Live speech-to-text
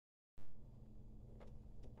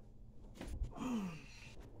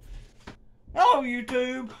Hello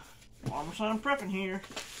YouTube, Farmerssonprepping here.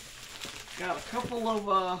 Got a couple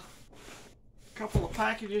of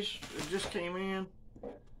packages that just came in,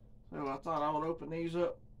 so I thought I would open these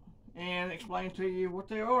up and explain to you what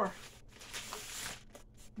they are.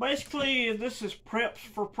 Basically, this is Preps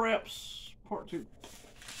for Preps Part 2,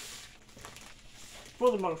 for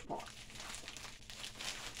the most part.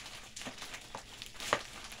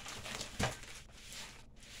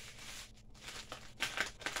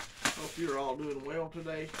 Hope you're all doing well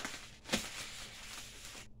today.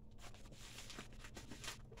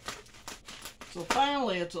 So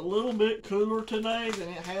finally, it's a little bit cooler today than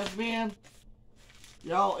it has been.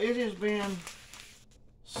 Y'all, it has been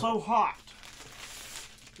so hot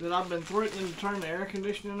that I've been threatening to turn the air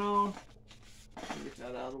conditioning on. Get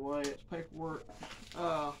that out of the way, it's paperwork.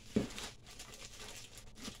 Oh,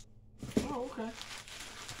 okay.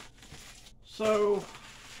 So,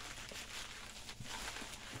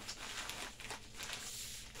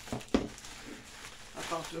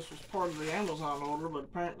 I thought this was part of the Amazon order, but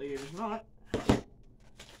apparently it is not.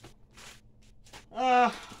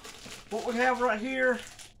 What we have right here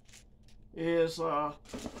is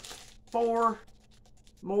 4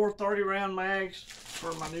 more 30-round mags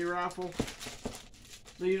for my new rifle.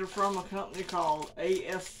 These are from a company called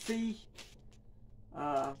ASC.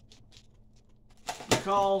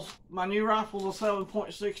 Because my new rifle's a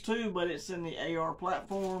 7.62, but it's in the AR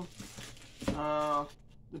platform. The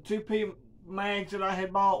 2P mags that I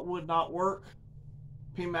had bought would not work.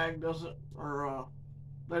 PMag doesn't, or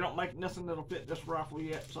they don't make nothing that'll fit this rifle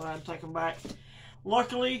yet, so I had to take them back.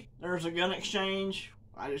 Luckily, there's a gun exchange.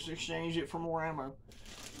 I just exchanged it for more ammo.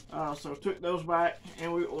 So took those back,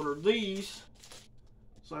 and we ordered these.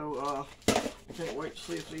 So I can't wait to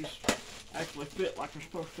see if these actually fit like they're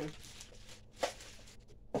supposed to.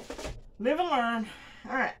 Live and learn.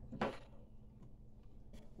 Alright.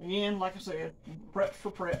 Again, like I said, preps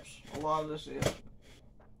for preps. A lot of this is.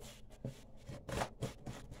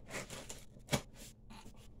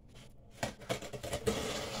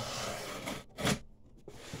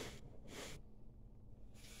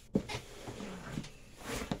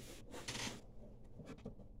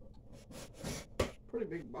 Pretty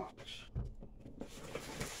big box.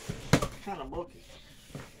 Kind of bulky.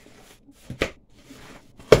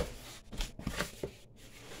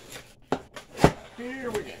 Here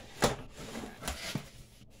we go.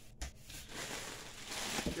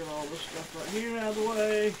 Get all this stuff right here out of the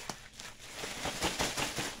way.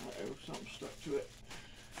 Uh-oh, something stuck to it.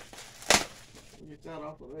 Get that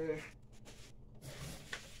off of there.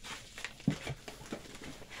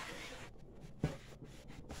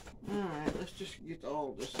 Alright, let's just get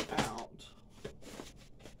all this out.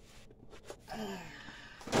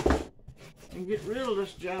 And get rid of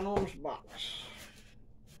this ginormous box.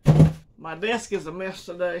 My desk is a mess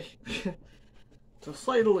today, to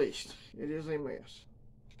say the least. It is a mess.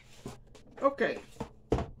 Okay.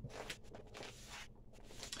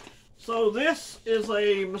 So this is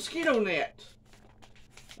a mosquito net.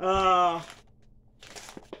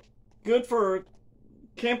 Good for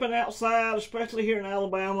camping outside, especially here in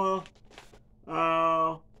Alabama.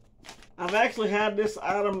 I've actually had this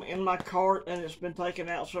item in my cart and it's been taken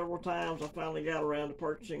out several times. I finally got around to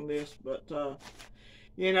purchasing this, but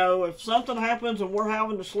you know, if something happens and we're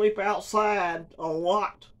having to sleep outside a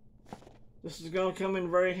lot, this is going to come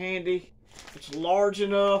in very handy. It's large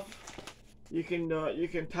enough. You can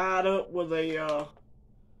tie it up with a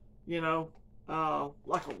you know,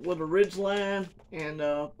 with a ridge line, and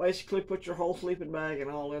basically put your whole sleeping bag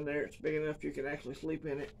and all in there. It's big enough you can actually sleep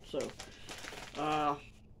in it. So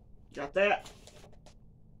got that.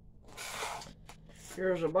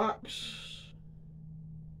 Here's a box.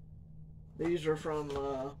 These are from,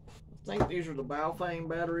 I think these are the Baofeng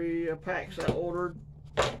battery packs I ordered.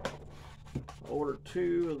 I ordered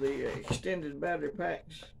 2 of the extended battery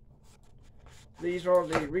packs. These are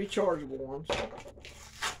the rechargeable ones.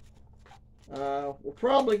 We'll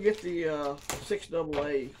probably get the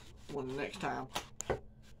 6AA one next time.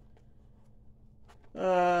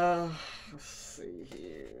 Let's see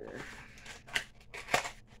here.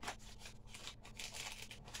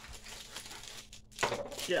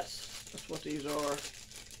 Yes. That's what these are.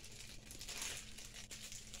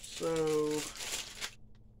 So,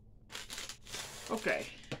 okay.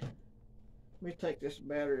 Let me take this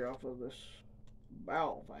battery off of this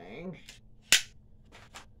Baofeng.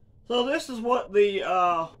 So this is what the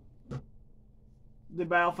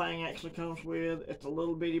Baofeng actually comes with. It's a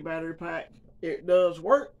little bitty battery pack. It does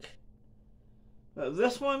work.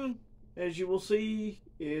 This one, as you will see,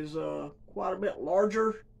 is quite a bit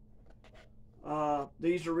larger.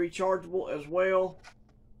 These are rechargeable as well.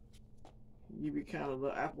 give you kind of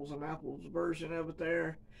the apples and apples version of it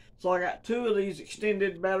there. So I got 2 of these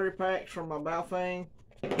extended battery packs from my Baofeng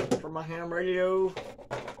for my ham radio.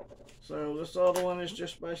 So this other one is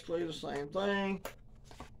just basically the same thing.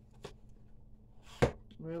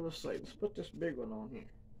 Well, let's see. Let's put this big one on here.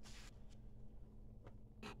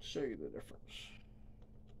 Show you the difference.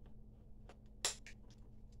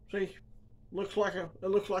 See, it looks like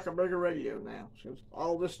a bigger radio now. So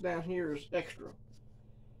all this down here is extra.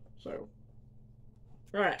 So,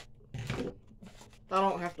 all right. I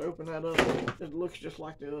don't have to open that up. It looks just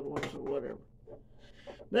like the other one, so whatever.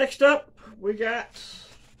 Next up, we got,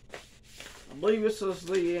 I believe this is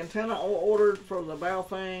the antenna I ordered for the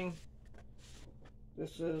Baofeng.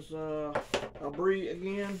 This is Abri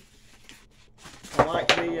again. I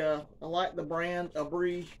like the brand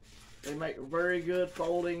Abri. They make very good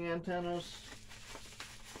folding antennas.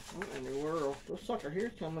 What in the world? This sucker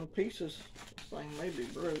here come in pieces. This thing may be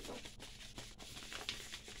broke.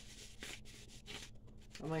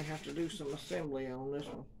 I may have to do some assembly on this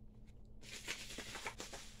one.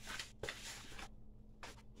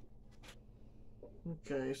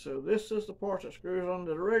 Okay, so this is the part that screws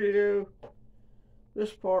onto the radio.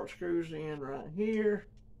 This part screws in right here.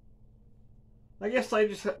 I guess they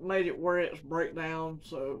just made it where it's breakdown,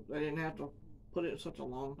 so they didn't have to put it in such a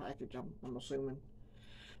long package, I'm assuming.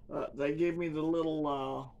 They give me the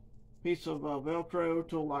little piece of Velcro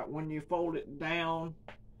to, like, when you fold it down,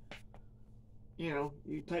 you know,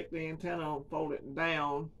 you take the antenna and fold it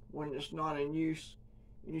down when it's not in use,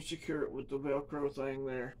 and you secure it with the Velcro thing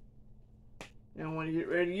there. And when you get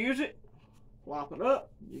ready to use it, flop it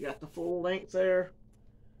up. You got the full length there.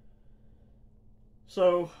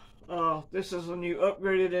 So, this is a new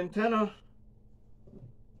upgraded antenna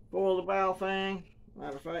for the Baofeng.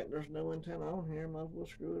 Matter of fact, there's no antenna on here. Might as well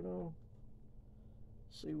screw it on.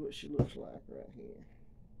 See what she looks like right here.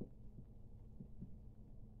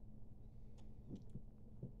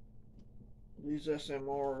 These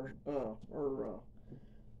SMR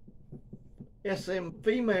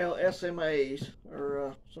female SMAs,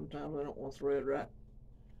 or sometimes I don't want to thread right.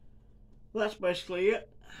 That's basically it.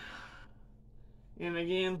 And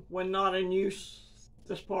again, when not in use,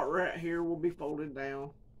 this part right here will be folded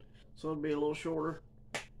down, so it'll be a little shorter.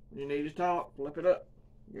 When you need to talk, flip it up.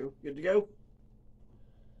 You're good to go.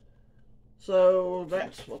 So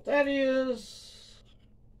that's what that is.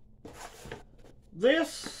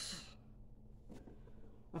 This,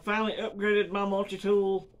 I finally upgraded my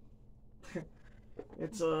multi-tool.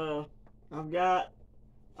 It's I've got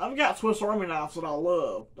Swiss Army knives that I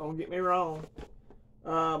love. Don't get me wrong.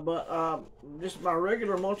 But just my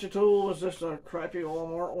regular multi-tool is just a crappy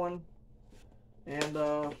Walmart one, and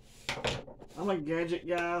I'm a gadget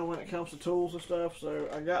guy when it comes to tools and stuff. So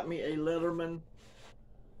I got me a Leatherman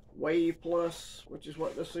Wave Plus, which is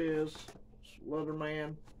what this is. It's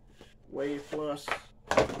Leatherman Wave Plus.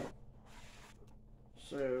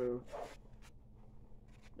 So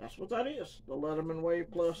that's what that is. The Leatherman Wave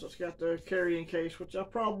Plus. It's got the carrying case, which I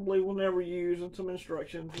probably will never use, and some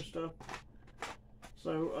instructions and stuff.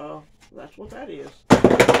 So, that's what that is.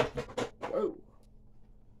 Whoa.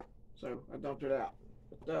 So, I dumped it out.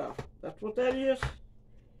 But, that's what that is.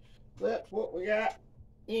 That's what we got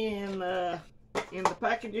in the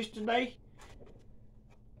packages today.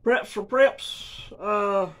 Preps for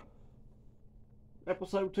Preps,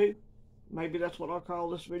 episode 2. Maybe that's what I'll call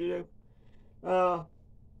this video.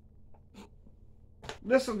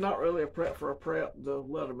 This is not really a prep for a prep. The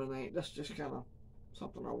Leatherman ain't. That's just kind of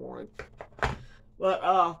something I wanted. But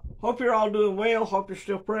hope you're all doing well. Hope you're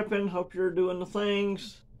still prepping. Hope you're doing the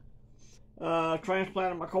things.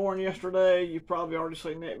 Transplanted my corn yesterday. You've probably already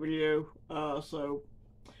seen that video. So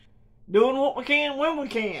doing what we can when we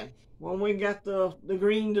can. When we got the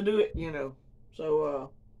green to do it, you know.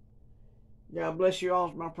 So God bless you all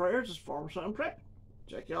with my prayers. It's Farmerssonprepping.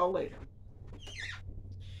 Check y'all later.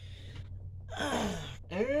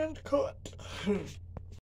 And cut.